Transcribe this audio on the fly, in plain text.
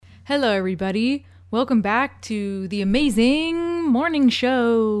Hello, everybody. Welcome back to the amazing morning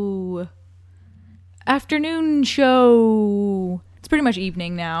show. Afternoon show. It's pretty much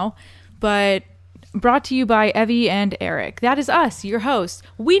evening now, but brought to you by Evie and Eric. That is us, your hosts.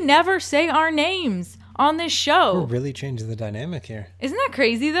 We never say our names on this show. We're really changing the dynamic here. Isn't that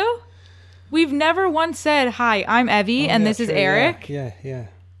crazy, though? We've never once said, hi, I'm Evie, and this is Eric. Yeah.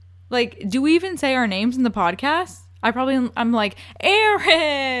 Like, do we even say our names in the podcast? I'm like,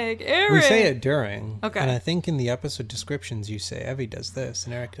 Eric. We say it during. Okay. And I think in the episode descriptions you say Evie does this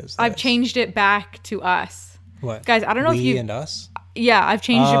and Eric does this. I've changed it back to us. What? Guys, I don't know if you... We and us? Yeah, I've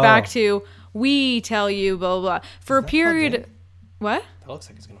changed it back to we tell you, blah, blah, blah. For a period... What? That looks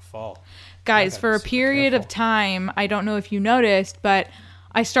like it's going to fall. Guys, for a period of time, I don't know if you noticed, but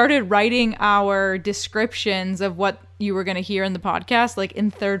I started writing our descriptions of what you were going to hear in the podcast, like in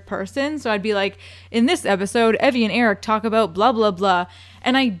third person. So I'd be like, in this episode, Evie and Eric talk about blah, blah, blah.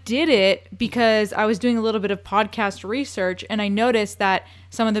 And I did it because I was doing a little bit of podcast research, and I noticed that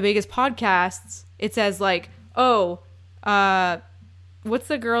some of the biggest podcasts, it says like, what's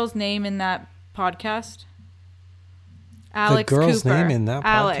the girl's name in that podcast? Alex The girl's Cooper. name in that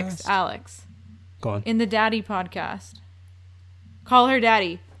podcast? Alex. Go on. In the Daddy podcast. Call her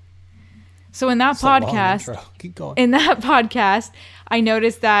Daddy. So in that Keep going. in that podcast, I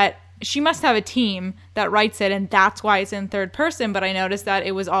noticed that she must have a team that writes it, and that's why it's in third person. But I noticed that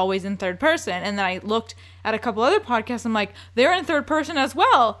it was always in third person. And then I looked at a couple other podcasts. I'm like, they're in third person as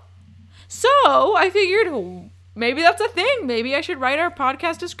well. So I figured maybe that's a thing. Maybe I should write our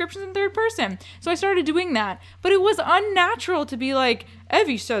podcast descriptions in third person. So I started doing that. But it was unnatural to be like,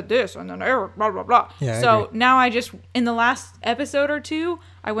 Evie said this, and then Eric, blah, blah, blah. Yeah, so now I just, in the last episode or two,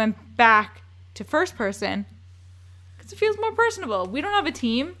 I went back to first person because it feels more personable. We don't have a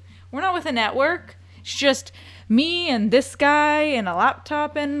team. We're not with a network. It's just me and this guy and a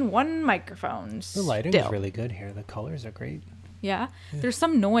laptop and one microphone. The lighting is really good here. The colors are great. Yeah. There's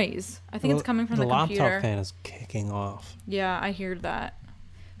some noise. I think it's coming from the computer. The laptop fan is kicking off. Yeah, I hear that.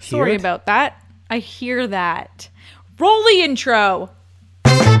 Hear Sorry it? about that. I hear that. Roll the intro.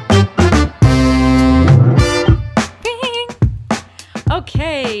 Ding.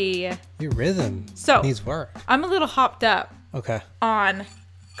 Okay. Your rhythm needs work. I'm a little hopped up. Okay. On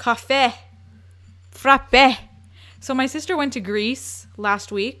café frappe. So my sister went to Greece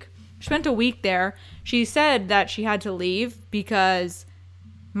last week. She spent a week there. She said that she had to leave because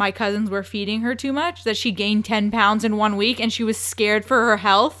my cousins were feeding her too much, that she gained 10 pounds in 1 week, and she was scared for her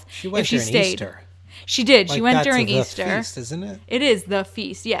health if she stayed. Easter. She did. She went during That's Easter. the feast, isn't it? It is the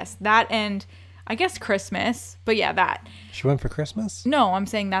feast, yes. That and I guess Christmas, but yeah, that. She went for Christmas? No, I'm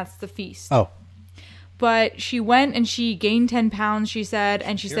saying that's the feast. Oh. But she went and she gained 10 pounds, she said.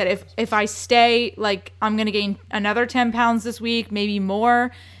 And she said, if I stay, like, I'm going to gain another 10 pounds this week, maybe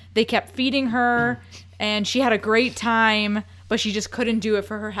more. They kept feeding her, and she had a great time, but she just couldn't do it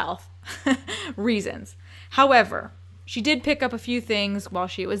for her health reasons. However, she did pick up a few things while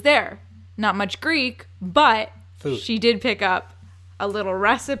she was there. Not much Greek, but she did pick up a little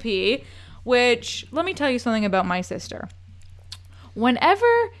recipe, which, let me tell you something about my sister.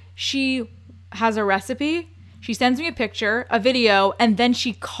 Whenever she has a recipe, she sends me a picture, a video, and then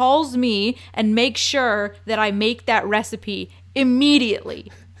she calls me and makes sure that I make that recipe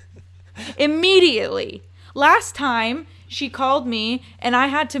immediately. Immediately. Last time she called me and I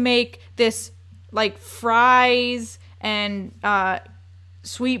had to make this like fries and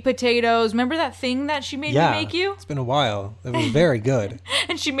sweet potatoes. Remember that thing that she made me make you? It's been a while. It was very good.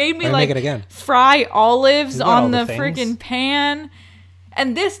 And she made me make it again. Fry olives on the things. freaking pan.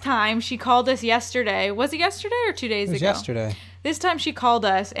 And this time she called us yesterday. Was it yesterday or 2 days ago? It was yesterday. This time she called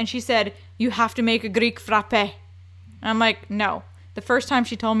us and she said, you have to make a Greek frappe. And I'm like, no. The first time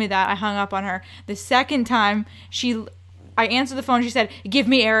she told me that, I hung up on her. The second time, I answered the phone. She said, give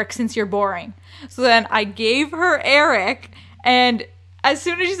me Eric since you're boring. So then I gave her Eric. And as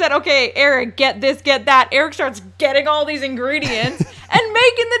soon as she said, okay, Eric, get this, get that, Eric starts getting all these ingredients and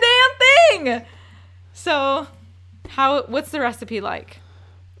making the damn thing. So what's the recipe like?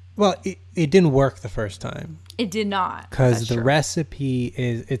 Well, it didn't work the first time. It did not. Because the recipe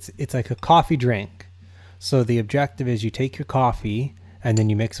is, it's like a coffee drink. So the objective is you take your coffee and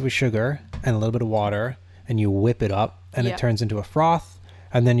then you mix it with sugar and a little bit of water and you whip it up and it turns into a froth,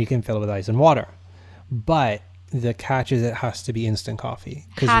 and then you can fill it with ice and water. But the catch is it has to be instant coffee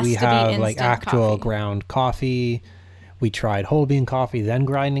because we have like actual ground coffee. We tried whole bean coffee, then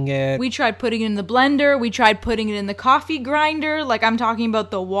grinding it. We tried putting it in the blender. We tried putting it in the coffee grinder. Like, I'm talking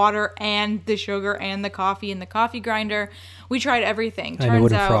about the water and the sugar and the coffee in the coffee grinder. We tried everything. And it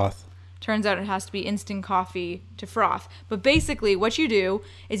wouldn't froth. Turns out it has to be instant coffee to froth. But basically what you do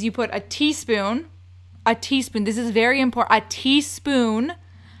is you put a teaspoon, this is very important, a teaspoon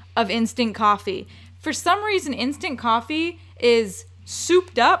of instant coffee. For some reason, instant coffee is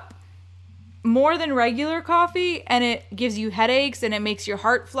souped up more than regular coffee, and it gives you headaches and it makes your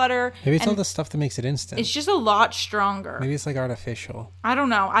heart flutter. Maybe it's all the stuff that makes it instant. It's just a lot stronger. Maybe it's like artificial. I don't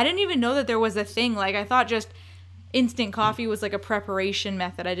know. I didn't even know that there was a thing. Like, I thought just instant coffee was like a preparation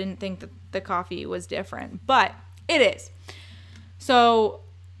method. I didn't think that the coffee was different, but it is. So,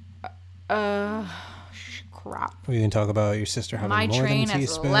 crap. We're going to talk about your sister having My more train than a has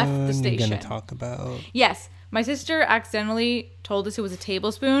teaspoon. left the station. You're going to talk about... Yes. My sister accidentally told us it was a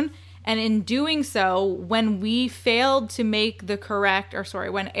tablespoon. And in doing so, when we failed to make the correct,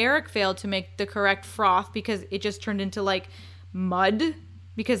 when Eric failed to make the correct froth because it just turned into like mud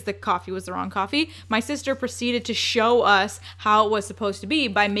because the coffee was the wrong coffee, my sister proceeded to show us how it was supposed to be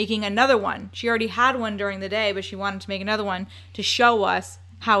by making another one. She already had one during the day, but she wanted to make another one to show us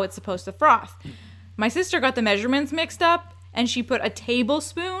how it's supposed to froth. My sister got the measurements mixed up, and she put a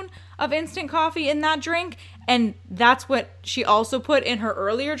tablespoon of instant coffee in that drink, and that's what she also put in her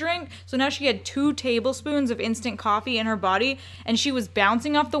earlier drink. So now she had 2 tablespoons of instant coffee in her body, and she was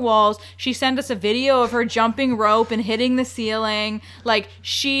bouncing off the walls. She sent us a video of her jumping rope and hitting the ceiling. Like,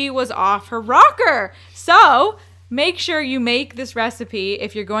 she was off her rocker. So make sure you make this recipe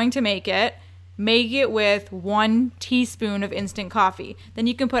if you're going to make it. Make it with 1 teaspoon of instant coffee. Then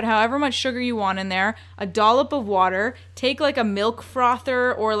you can put however much sugar you want in there, a dollop of water, take like a milk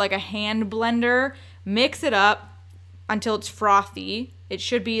frother or like a hand blender, mix it up until it's frothy. It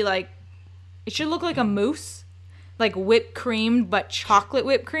should look like a mousse, like whipped cream, but chocolate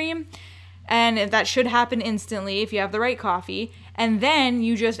whipped cream. And that should happen instantly if you have the right coffee. And then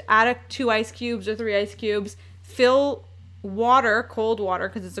you just add 2 ice cubes or 3 ice cubes, fill water, cold water,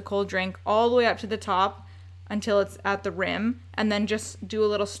 because it's a cold drink, all the way up to the top until it's at the rim, and then just do a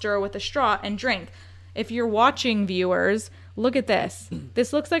little stir with a straw and drink. If you're watching, viewers, look at this.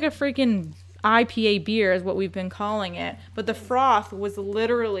 This looks like a freaking IPA beer is what we've been calling it, but the froth was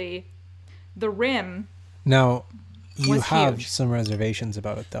literally the rim. Now, you have huge. some reservations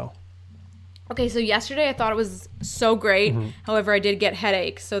about it, though. Okay, so yesterday I thought it was so great. However, I did get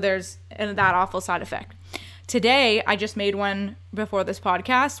headaches, so there's that awful side effect. Today, I just made one before this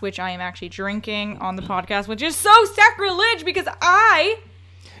podcast, which I am actually drinking on the podcast, which is so sacrilege because I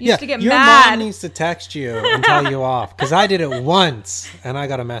used to get your mad. Mom needs to text you and tell you off, because I did it once and I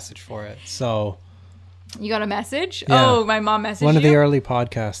got a message for it. So you got a message? Yeah. Oh, my mom messaged one of you? the early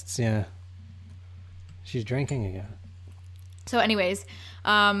podcasts, yeah. She's drinking again. So anyways,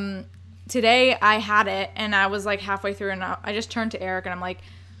 today I had it and I was like halfway through and I just turned to Eric and I'm like,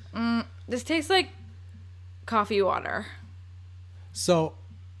 this tastes like coffee water. So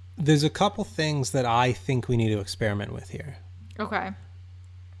there's a couple things that I think we need to experiment with here. Okay.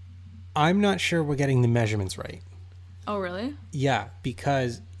 I'm not sure we're getting the measurements right. Oh, really? Yeah,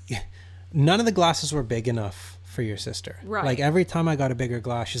 because none of the glasses were big enough for your sister. Right. Like every time I got a bigger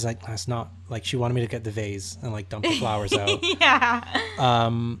glass, she's like, that's not, like she wanted me to get the vase and like dump the flowers out. Yeah.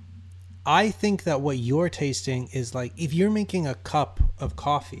 I think that what you're tasting is like, if you're making a cup of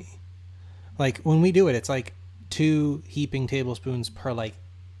coffee, like when we do it, it's like 2 heaping tablespoons per like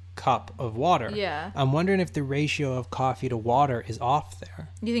cup of water. Yeah. I'm wondering if the ratio of coffee to water is off there.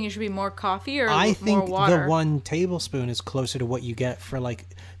 You think it should be more coffee or I more think water? the 1 tablespoon is closer to what you get for like,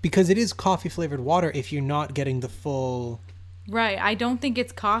 because it is coffee flavored water if you're not getting the full. Right. I don't think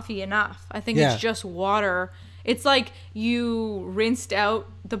it's coffee enough. I think Yeah. it's just water. It's like you rinsed out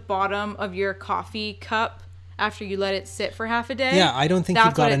the bottom of your coffee cup after you let it sit for half a day. Yeah, I don't think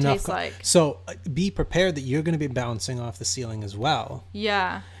you've got enough. Tastes like. So be prepared that you're going to be bouncing off the ceiling as well.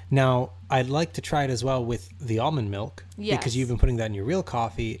 Yeah. Now, I'd like to try it as well with the almond milk. Yes. Because you've been putting that in your real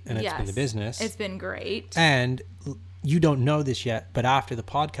coffee and it's Yes. been the business. It's been great. And you don't know this yet, but after the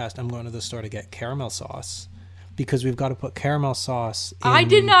podcast, I'm going to the store to get caramel sauce. Because we've got to put caramel sauce in. I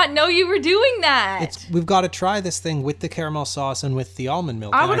did not know you were doing that. We've got to try this thing with the caramel sauce and with the almond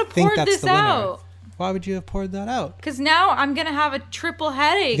milk. I and would have think poured that's this the winner. out. Why would you have poured that out? Because now I'm going to have a triple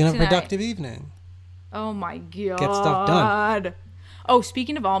headache You're going to have a tonight. productive evening. Oh my God. Get stuff done. Oh,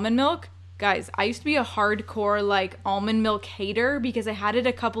 speaking of almond milk, guys, I used to be a hardcore like almond milk hater because I had it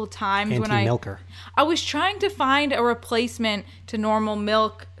a couple times when Anti-milker. I was trying to find a replacement to normal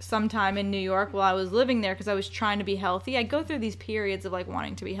milk sometime in New York while I was living there because I was trying to be healthy. I go through these periods of like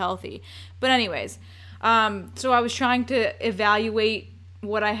wanting to be healthy. But anyways, so I was trying to evaluate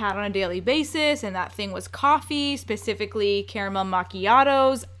what I had on a daily basis, and that thing was coffee, specifically caramel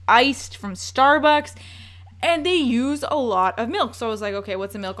macchiatos, iced from Starbucks. And they use a lot of milk. So I was like, okay,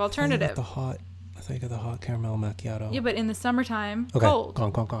 what's a milk alternative? I thought you got the hot caramel macchiato. Yeah, but in the summertime, okay. cold. Go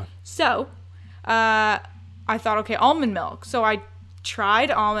on. So I thought, okay, almond milk. So I tried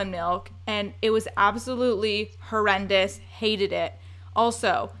almond milk, and it was absolutely horrendous. Hated it.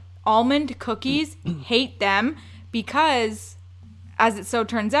 Also, almond cookies, hate them because, as it so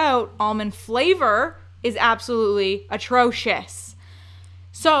turns out, almond flavor is absolutely atrocious.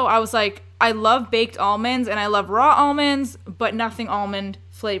 So I was like, I love baked almonds and I love raw almonds, but nothing almond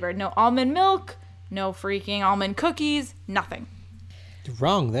flavored. No almond milk, no freaking almond cookies, nothing. You're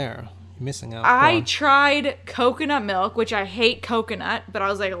wrong there. You're missing out. I tried coconut milk, which I hate coconut, but I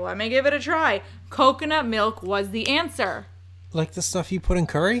was like, let me give it a try. Coconut milk was the answer. Like the stuff you put in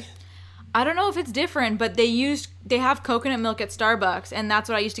curry? I don't know if it's different, but they have coconut milk at Starbucks, and that's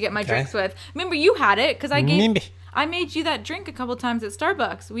what I used to get my drinks with. Remember, you had it because I made you that drink a couple times at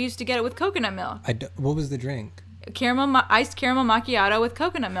Starbucks. We used to get it with coconut milk. What was the drink? Iced caramel macchiato with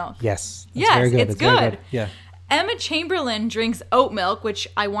coconut milk. Yes. Yes, very good. it's good. Very good. Yeah. Emma Chamberlain drinks oat milk, which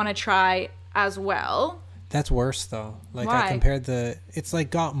I want to try as well. That's worse though. Like Why? I compared it's like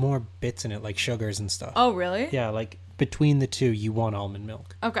got more bits in it, like sugars and stuff. Oh, really? Yeah, like between the two, you want almond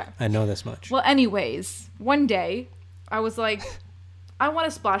milk. Okay. I know this much. Well, anyways, one day I was like, I want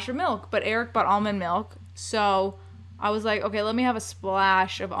a splash of milk, but Eric bought almond milk. So I was like, okay, let me have a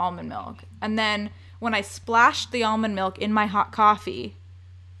splash of almond milk. And then when I splashed the almond milk in my hot coffee,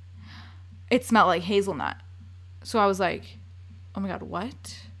 it smelled like hazelnut. So I was like, oh my God,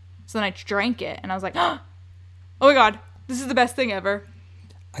 what? So then I drank it and I was like, oh my God, this is the best thing ever.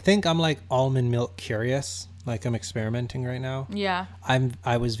 I think I'm like almond milk curious. Like I'm experimenting right now. Yeah.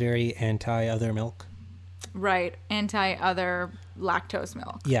 I was very anti other milk. Right. Anti other lactose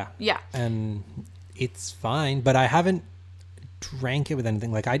milk. Yeah. Yeah. And it's fine, but I haven't drank it with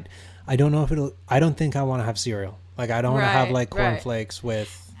anything. Like I don't know if I don't think I want to have cereal. Like I don't want to have like cornflakes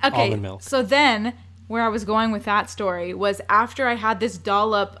with almond milk. So then where I was going with that story was after I had this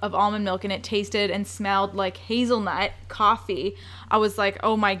dollop of almond milk and it tasted and smelled like hazelnut coffee, I was like,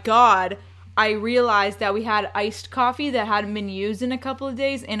 oh my God. I realized that we had iced coffee that hadn't been used in a couple of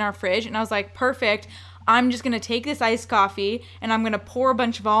days in our fridge. And I was like, perfect. I'm just going to take this iced coffee and I'm going to pour a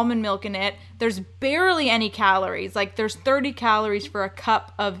bunch of almond milk in it. There's barely any calories. Like there's 30 calories for a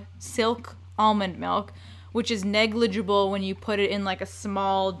cup of silk almond milk, which is negligible when you put it in like a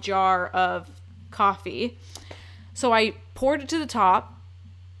small jar of coffee. So I poured it to the top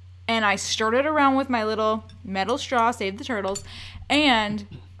and I stirred it around with my little metal straw, save the turtles, and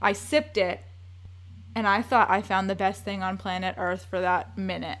I sipped it, and I thought I found the best thing on planet Earth for that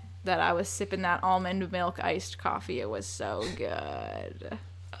minute that I was sipping that almond milk iced coffee. It was so good.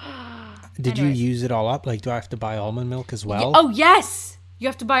 Did you use it all up? Like, do I have to buy almond milk as well? Oh, yes! You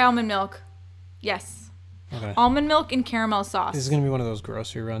have to buy almond milk. Yes. Okay. Almond milk and caramel sauce. This is going to be one of those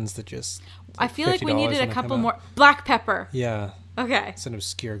grocery runs that just... I feel like we needed a couple more. Black pepper. Yeah. Okay. It's an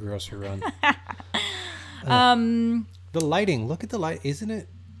obscure grocery run. The lighting. Look at the light. Isn't it?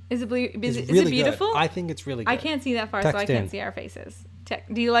 Is it really beautiful? Good. I think it's really good. I can't see that far, so I can't see our faces.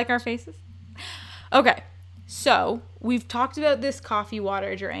 Do you like our faces? Okay. So, we've talked about this coffee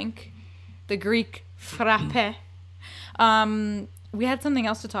water drink, the Greek frappe. We had something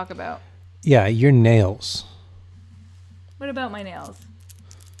else to talk about. Yeah, your nails. What about my nails?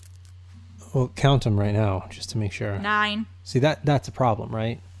 Well, count them right now, just to make sure. 9. See, that's a problem,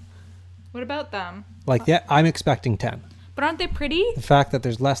 right? What about them? Like, yeah, I'm expecting 10. But aren't they pretty? The fact that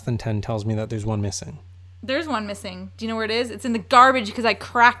there's less than 10 tells me that there's one missing. There's one missing. Do you know where it is? It's in the garbage because I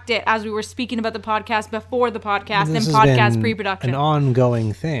cracked it as we were speaking about the podcast before the podcast and podcast pre-production. An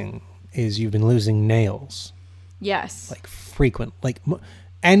ongoing thing is you've been losing nails. Yes. Like frequent. Like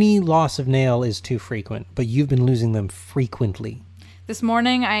any loss of nail is too frequent, but you've been losing them frequently. This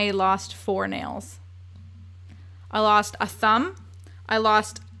morning I lost 4 nails. I lost a thumb. I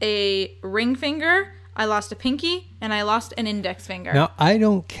lost a ring finger. I lost a pinky, and I lost an index finger. Now, I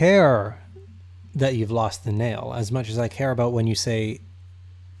don't care that you've lost the nail as much as I care about when you say,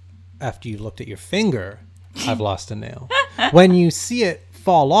 after you've looked at your finger, I've lost a nail. When you see it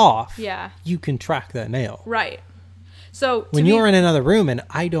fall off, you can track that nail. Right. So when you're in another room and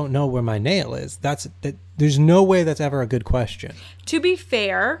I don't know where my nail is, there's no way that's ever a good question. To be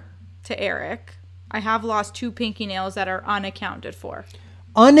fair to Eric, I have lost 2 pinky nails that are unaccounted for.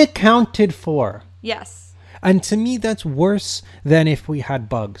 Unaccounted for? Yes. And to me, that's worse than if we had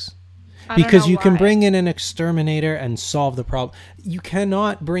bugs. Because you can bring in an exterminator and solve the problem. You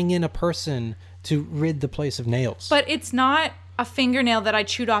cannot bring in a person to rid the place of nails. But it's not a fingernail that I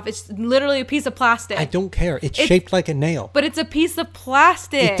chewed off. It's literally a piece of plastic. I don't care. It's shaped like a nail. But it's a piece of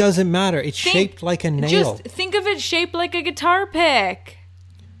plastic. It doesn't matter. It's shaped like a nail. Just think of it shaped like a guitar pick.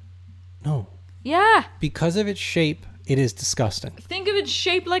 No. Yeah. Because of its shape, it is disgusting. Think of it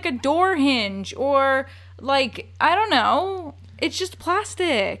shaped like a door hinge or like, I don't know. It's just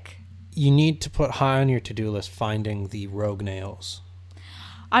plastic. You need to put high on your to-do list finding the rogue nails.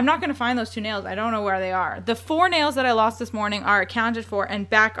 I'm not going to find those 2 nails. I don't know where they are. The 4 nails that I lost this morning are accounted for and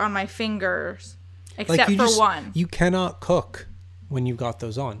back on my fingers, except for one. You cannot cook when you've got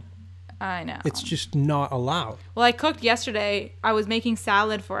those on. I know. It's just not allowed. Well, I cooked yesterday. I was making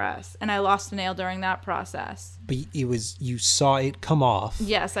salad for us, and I lost a nail during that process. But you saw it come off.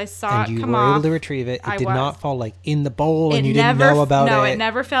 Yes, I saw it come off. And you were able to retrieve it. It did not fall like in the bowl, and you didn't never, know about it. No, it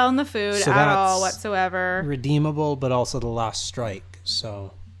never fell in the food at all whatsoever. Redeemable, but also the last strike.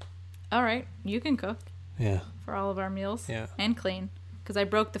 So. All right, you can cook. Yeah. For all of our meals. Yeah. And clean, because I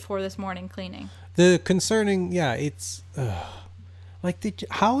broke the 4 this morning cleaning. The concerning, it's like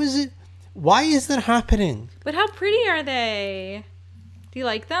how is it? Why is that happening? But how pretty are they? Do you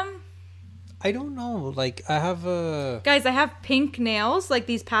like them? I don't know. Like, I have Guys, I have pink nails, like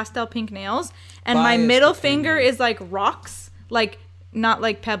these pastel pink nails. And my middle finger is like rocks. Like, not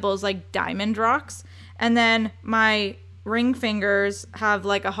like pebbles, like diamond rocks. And then my ring fingers have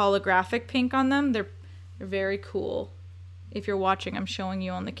like a holographic pink on them. They're very cool. If you're watching, I'm showing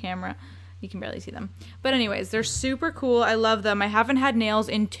you on the camera. You can barely see them. But anyways, they're super cool. I love them. I haven't had nails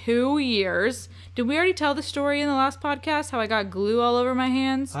in 2 years. Did we already tell the story in the last podcast? How I got glue all over my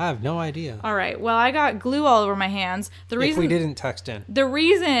hands? I have no idea. All right. Well, I got glue all over my hands. If we didn't text in. The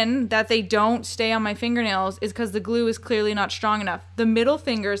reason that they don't stay on my fingernails is because the glue is clearly not strong enough. The middle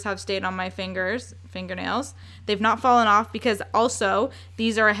fingers have stayed on my fingernails. They've not fallen off because also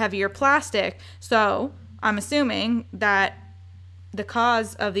these are a heavier plastic. So I'm assuming that the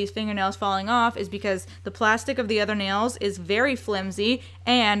cause of these fingernails falling off is because the plastic of the other nails is very flimsy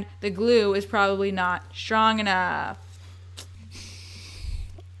and the glue is probably not strong enough.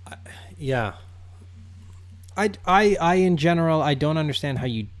 Yeah. I in general, I don't understand how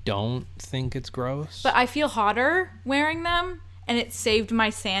you don't think it's gross. But I feel hotter wearing them and it saved my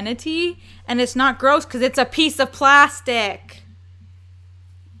sanity and it's not gross because it's a piece of plastic.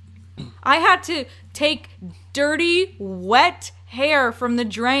 I had to take dirty, wet hair from the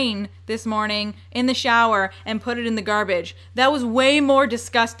drain this morning in the shower and put it in the garbage. That was way more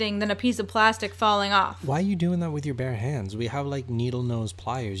disgusting than a piece of plastic falling off. Why are you doing that with your bare hands? We have like needle nose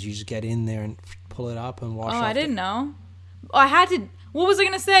pliers. You just get in there and pull it up and wash off. Oh, I didn't know. I had to. What was I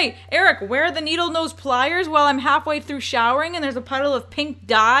going to say? Eric, where are the needle nose pliers while I'm halfway through showering and there's a puddle of pink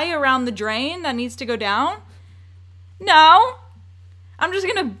dye around the drain that needs to go down? No. I'm just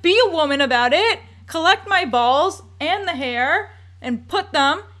going to be a woman about it, collect my balls and the hair, and put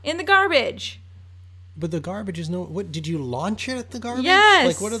them in the garbage. But the garbage is no... What, did you launch it at the garbage? Yes.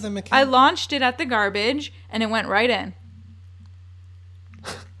 Like, what are the mechanics? I launched it at the garbage, and it went right in.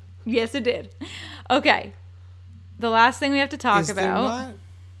 Yes, it did. Okay. The last thing we have to talk about... There not...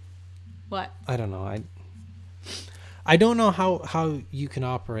 What? I don't know. I don't know how you can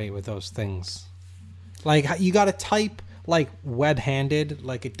operate with those things. Like, you got to type... like web-handed,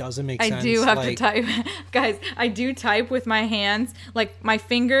 like it doesn't make sense. I do have to type. Guys, I do type with my hands. Like my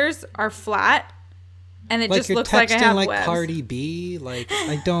fingers are flat and it like just looks like I have texting like webs. Cardi B. Like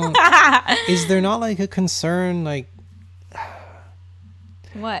I don't... Is there not like a concern like...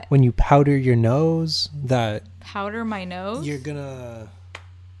 What? When you powder your nose that... Powder my nose? You're gonna...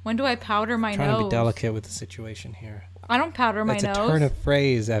 When do I powder my nose? Trying to be delicate with the situation here. I don't powder my nose. That's a turn of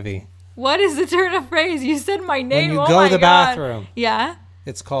phrase, Evie. What is the turn of phrase? You said my name. When you oh go my to the God. bathroom. Yeah?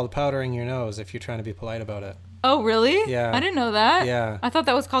 It's called powdering your nose if you're trying to be polite about it. Oh, really? Yeah. I didn't know that. Yeah. I thought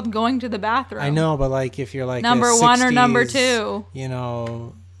that was called going to the bathroom. I know, but like if you're like number a 60s, 1 or number 2. You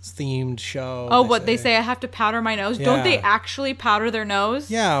know, themed show. Oh, they say I have to powder my nose? Yeah. Don't they actually powder their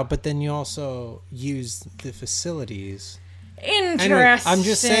nose? Yeah, but then you also use the facilities. Interesting. Anyway, I'm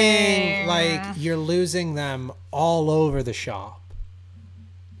just saying, like, you're losing them all over the shop.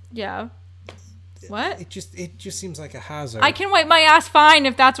 Yeah. What? It just seems like a hazard. I can wipe my ass fine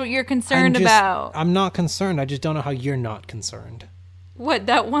if that's what you're concerned about. I'm not concerned. I just don't know how you're not concerned. What,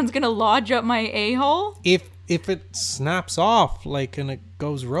 that one's gonna lodge up my a-hole? If it snaps off, like, and it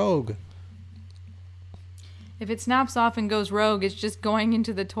goes rogue. If it snaps off and goes rogue, it's just going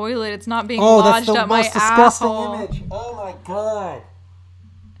into the toilet. It's not being lodged up my asshole. That's the most disgusting image. Oh my god.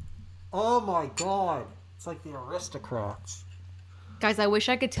 Oh my god. It's like the Aristocrats. Guys, I wish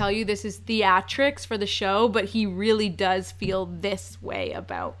I could tell you this is theatrics for the show, but he really does feel this way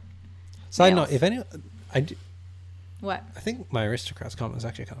about Side nails. note, if any... What? I think my aristocrats comment was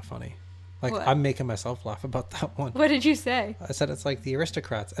actually kind of funny. Like, What? I'm making myself laugh about that one. What did you say? I said it's like the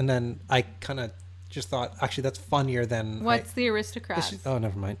aristocrats, and then I kind of just thought, actually, that's funnier than... What's the aristocrats? Oh,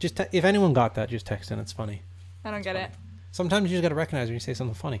 never mind. Just if anyone got that, just text in. It's funny. I don't get it. Sometimes you just got to recognize when you say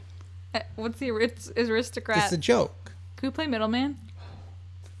something funny. What's the aristocrat? It's a joke. Can we play middleman?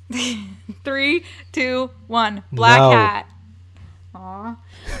 3, 2, 1. Black No. hat. Aw.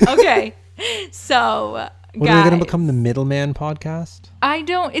 Okay. So, What, are we going to become the middleman podcast? I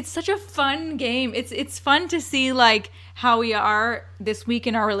don't. It's such a fun game. It's fun to see like how we are this week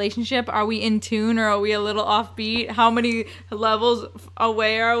in our relationship. Are we in tune or are we a little offbeat? How many levels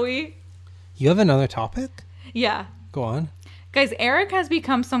away are we? You have another topic? Yeah. Go on. Guys, Eric has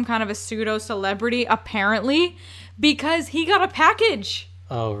become some kind of a pseudo celebrity apparently because he got a package.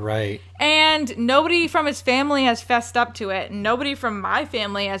 Oh, right. And nobody from his family has fessed up to it. Nobody from my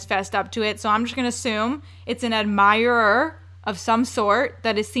family has fessed up to it. So I'm just going to assume it's an admirer of some sort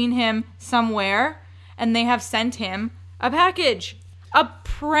that has seen him somewhere. And they have sent him a package. A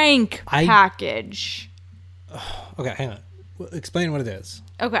prank package. Okay, hang on. Explain what it is.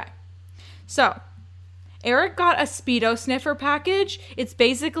 Okay. So, Eric got a Speedo sniffer package. It's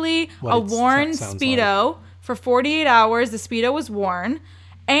basically a worn Speedo. For 48 hours, the Speedo was worn.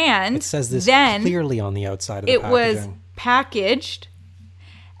 And it says this then clearly on the outside of the packaging. It was packaged.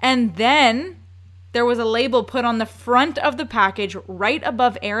 And then there was a label put on the front of the package right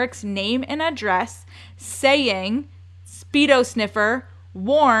above Eric's name and address saying Speedo sniffer,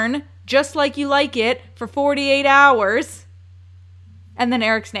 worn just like you like it for 48 hours. And then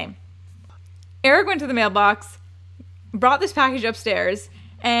Eric's name. Eric went to the mailbox, brought this package upstairs,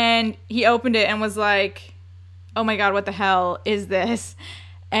 and he opened it and was like, oh my God, what the hell is this?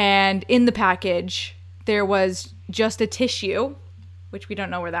 And in the package, there was just a tissue, which we don't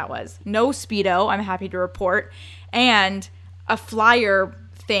know where that was. No Speedo, I'm happy to report. And a flyer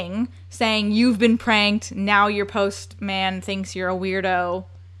thing saying, you've been pranked. Now your postman thinks you're a weirdo.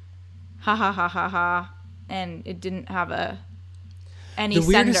 Ha ha ha ha ha. And it didn't have any the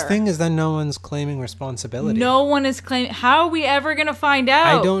weirdest sender. Thing is that no one's claiming responsibility. No one is claiming. How are we ever going to find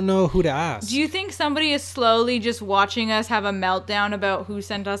out? I don't know who to ask. Do you think somebody is slowly just watching us have a meltdown about who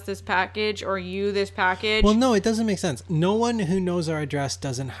sent us this package or you this package? Well, no, it doesn't make sense. No one who knows our address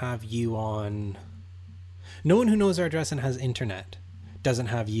doesn't have you on... No one who knows our address and has internet doesn't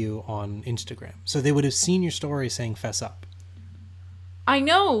have you on Instagram. So they would have seen your story saying fess up. I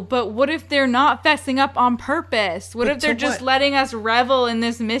know, but what if they're not fessing up on purpose? What if they're just letting us revel in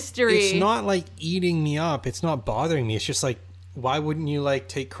this mystery? It's not like eating me up. It's not bothering me. It's just like, why wouldn't you like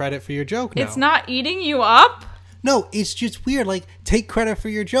take credit for your joke now? It's not eating you up? No, it's just weird. Like, take credit for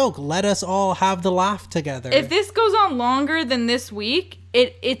your joke. Let us all have the laugh together. If this goes on longer than this week,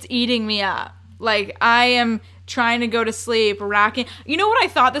 it's eating me up. Like, I am trying to go to sleep, racking. You know what I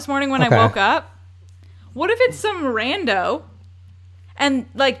thought this morning when I woke up? What if it's some rando? And,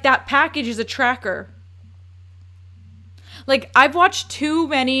 like, that package is a tracker. Like, I've watched too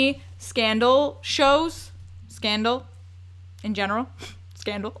many Scandal shows. Scandal, in general.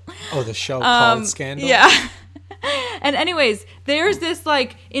 Scandal. Oh, the show called Scandal? Yeah. And anyways, there's this,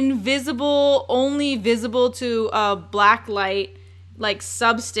 like, invisible, only visible to a black light, like,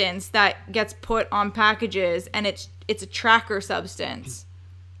 substance that gets put on packages. And it's a tracker substance.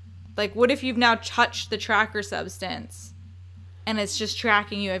 Like, what if you've now touched the tracker substance? And it's just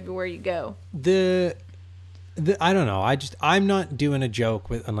tracking you everywhere you go. I don't know. I'm not doing a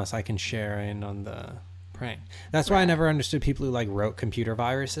joke unless I can share in on the prank. That's why I never understood people who like wrote computer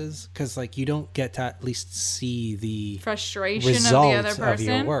viruses, because like you don't get to at least see the frustration results of the other person.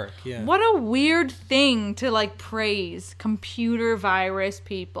 Of your work. Yeah. What a weird thing to like praise computer virus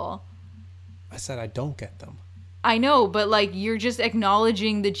people. I said I don't get them. I know, but like you're just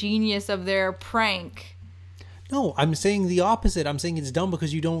acknowledging the genius of their prank. No, I'm saying the opposite. I'm saying it's dumb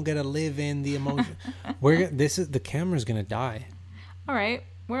because you don't get to live in the emotion. The camera's gonna die. All right,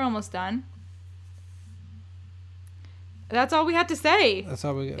 we're almost done. That's all we had to say. That's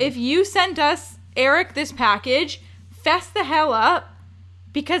all we got. If you sent us, Eric, this package, fess the hell up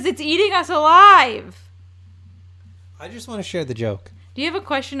because it's eating us alive. I just want to share the joke. Do you have a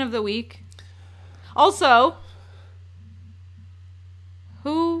question of the week? Also,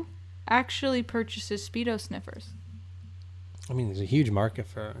 who actually purchases Speedo sniffers? I mean, there's a huge market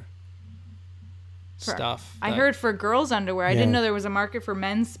for stuff. I heard for girls' underwear. I didn't know there was a market for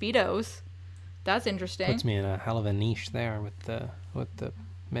men's Speedos. That's interesting. Puts me in a hell of a niche there with the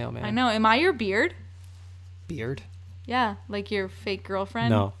mailman. I know. Am I your beard? Beard? Yeah, like your fake girlfriend?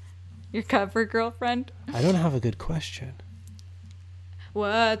 No. Your cover girlfriend? I don't have a good question.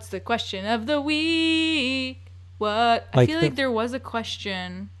 What's the question of the week? What? I Like feel like there was a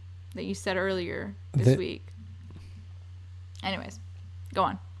question that you said earlier this week. Anyways, go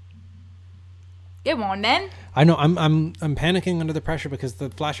on. Come on, then. I know. I'm panicking under the pressure because the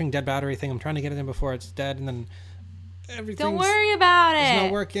flashing dead battery thing. I'm trying to get it in before it's dead, and then everything. Don't worry about it. It's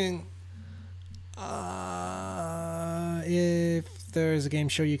not working. If there's a game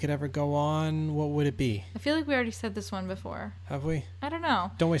show you could ever go on, what would it be? I feel like we already said this one before. Have we? I don't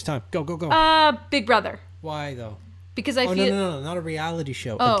know. Don't waste time. Go, go, go. Big Brother. Why though? Because I feel. No, not a reality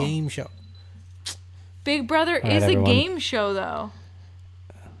show. A game show. Big Brother is a game show, though.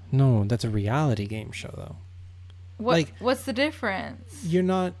 No, that's a reality game show, though. What's the difference? You're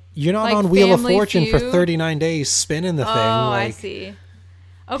not on Wheel of Fortune for 39 days spinning the thing. Oh, I see.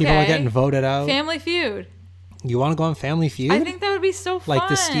 Okay. People are getting voted out. Family Feud. You want to go on Family Feud? I think that would be so fun. Like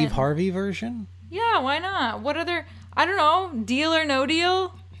the Steve Harvey version? Yeah, why not? What other... I don't know. Deal or No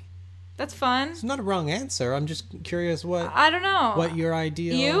Deal? That's fun. It's not a wrong answer. I'm just curious what... I don't know. What your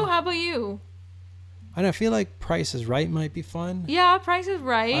ideal... You? How about you? I feel like Price is Right might be fun. Yeah, Price is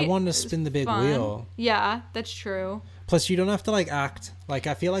Right. I wanted to spin the big wheel. Yeah, that's true. Plus, you don't have to act. I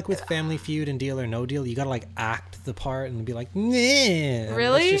feel like with Family Feud and Deal or No Deal, you gotta act the part and be like, nah.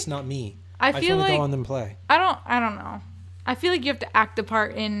 Really? That's just not me. I feel like go on and play. I don't know. I feel like you have to act the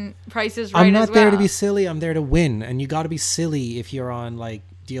part in Price is Right. I'm not there to be silly. I'm there to win, and you got to be silly if you're on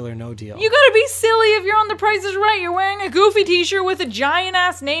Deal or No Deal. You gotta be silly if you're on The Price is Right. You're wearing a goofy T-shirt with a giant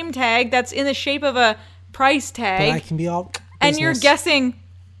ass name tag that's in the shape of a price tag. But I can be all business. And you're guessing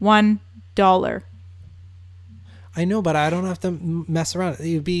 $1. I know, but I don't have to mess around.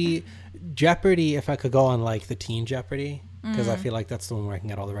 It would be Jeopardy if I could go on the Teen Jeopardy, because I feel like that's the one where I can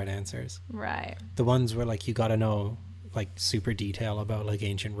get all the right answers. Right. The ones where you gotta know super detail about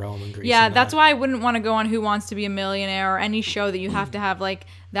ancient Rome and Greece. Yeah, that's why I wouldn't want to go on Who Wants to Be a Millionaire or any show that you have to have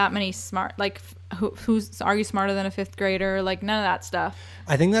that many smart are you smarter than a fifth grader? None of that stuff.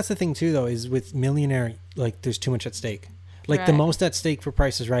 I think that's the thing too, though, is with Millionaire, there's too much at stake. Right. The most at stake for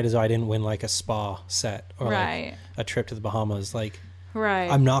Price is Right is I didn't win a spa set or right. A trip to the Bahamas.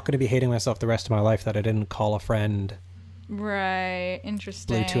 Right. I'm not going to be hating myself the rest of my life that I didn't call a friend. Right.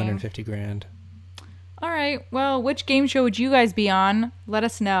 Interesting. Blew $250,000. All right. Well, which game show would you guys be on? Let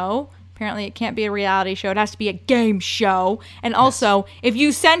us know. Apparently, it can't be a reality show. It has to be a game show. And also, if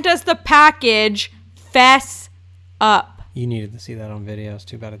you sent us the package, fess up. You needed to see that on video. It's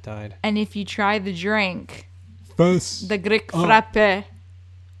too bad it died. And if you try the drink, fess the Greek frappe,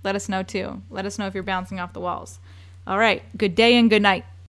 let us know too. Let us know if you're bouncing off the walls. All right. Good day and good night.